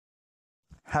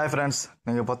Hi friends,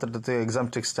 நீங்கள் பார்த்துட்டு exam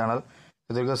tricks channel.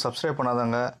 இதுக்கு சப்ஸ்கிரைப்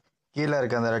பண்ணாதவங்க கீழே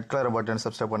இருக்க அந்த ரெட் கலர் பட்டன்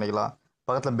சப்ஸ்கிரைப் பண்ணிக்கலாம்.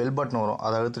 பக்கத்தில் பெல் பட்டன் வரும்,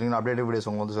 அதை அழுத்தினீங்கன்னா அப்டேட் வீடியோஸ்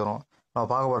உங்களுக்கு வந்து சேரும். நான்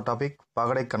பார்க்க போகிற டாபிக்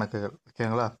பகடை கணக்குகள்.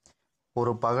 ஓகேங்களா?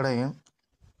 ஒரு பகடையின்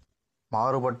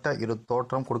மாறுபட்ட இரு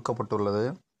தோற்றம் கொடுக்கப்பட்டுள்ளது.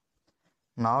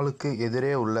 4க்கு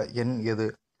எதிரே உள்ள எண் எது?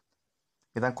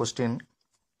 இதுதான் கொஸ்டின்.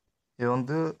 இது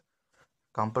வந்து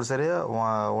கம்பல்சரியாக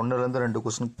 1லேருந்து 2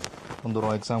 கொஸ்டின்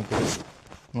வந்துடும் எக்ஸாமுக்கு.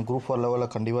 குரூப் 4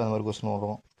 லெவலில் கண்டிப்பாக இந்த மாதிரி கொஸ்டின்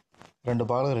வரும். 2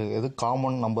 பகடை இருக்குது, எது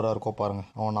காமன் நம்பராக இருக்கோ பாருங்கள்.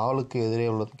 அவன் 4க்கு எதிரே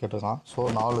உள்ளது கேட்டிருக்கான். ஸோ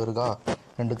 4 இருக்கா,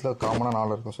 ரெண்டுத்தில் காமனாக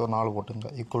 4 இருக்கும். ஸோ 4 போட்டுங்க.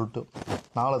 ஈக்குவல் டு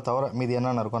 4 தவிர மீதி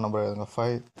என்னென்ன இருக்கோ நம்பர் எழுதுங்க.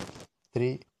 5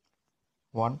 3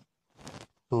 1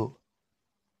 2.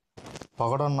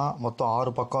 பகடம்னா மொத்தம்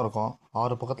 6 பக்கம் இருக்கும்.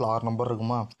 6 பக்கத்தில் 6 நம்பர்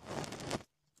இருக்குமா?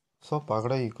 ஸோ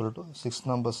பகடை ஈக்குவல் டு 6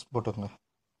 நம்பர்ஸ் போட்டுருங்க.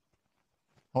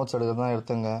 நோட்ஸ் எடுக்கிறது தான்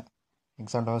எடுத்துங்க.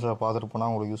 எக்ஸாம் டைம்ஸில் பார்த்துட்டு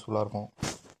போனால் உங்களுக்கு யூஸ்ஃபுல்லாக இருக்கும்.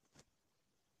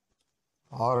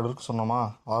 6 இருக்குது சொன்னோமா,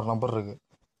 6 நம்பர் இருக்குது.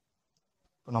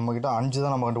 இப்போ நம்மக்கிட்ட 5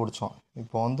 தான் நம்ம கண்டுபிடிச்சோம்.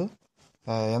 இப்போ வந்து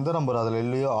எந்த நம்பர் அதில்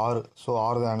இல்லையோ 6. ஸோ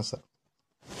 6 தான்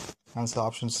ஆன்சர்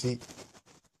ஆப்ஷன் சி.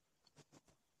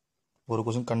 ஒரு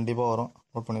கொஸ்டின் கண்டிப்பாக வரும்,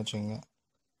 நோட் பண்ணி வச்சுக்கோங்க.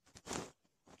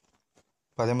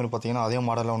 இப்போ அதேமாதிரி பார்த்தீங்கன்னா அதே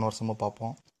மாடலில் 1 வருஷமாக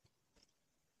பார்ப்போம்.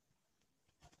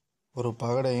 ஒரு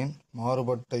பகடையின்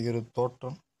மாறுபட்ட இரு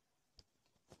தோற்றம்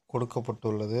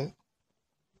கொடுக்கப்பட்டுள்ளது.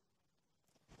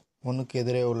 1க்கு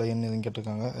எதிரே உள்ள எண் எதுன்னு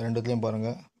கேட்டிருக்காங்க. 2த்துலேயும்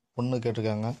பாருங்கள் 1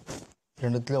 கேட்டிருக்காங்க.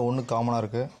 2த்துலேயும் 1 காமனாக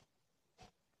இருக்குது.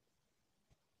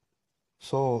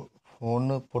 ஸோ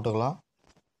 1 போட்டுக்கலாம்.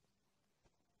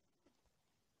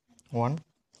 1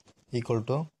 ஈக்குவல்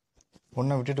டு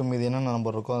 1 விட்டுட்டு மீதி என்னென்ன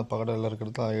நம்பர் இருக்கோ அந்த பக்கத்தில்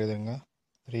இருக்கிறது அதை எழுதுங்க.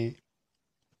 3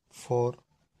 4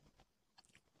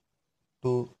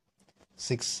 2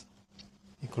 6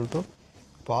 ஈக்குவல் டு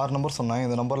இப்போ 6 நம்பர் சொன்னாங்க.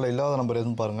 இந்த நம்பரில் இல்லாத நம்பர்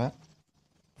எதுன்னு பாருங்கள்.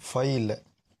 5 இல்லை.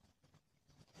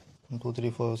 1 2 3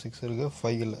 4 6 இருக்குது,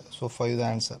 5 இல்லை. ஸோ 5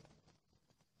 தான் ஆன்சர்.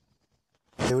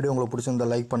 இந்த வீடியோ உங்களுக்கு பிடிச்சிருந்தா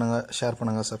லைக் பண்ணுங்கள், ஷேர்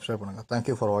பண்ணுங்கள், சப்ஸ்கிரைப் பண்ணுங்கள்.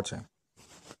 தேங்க்யூ ஃபார் வாட்சிங்.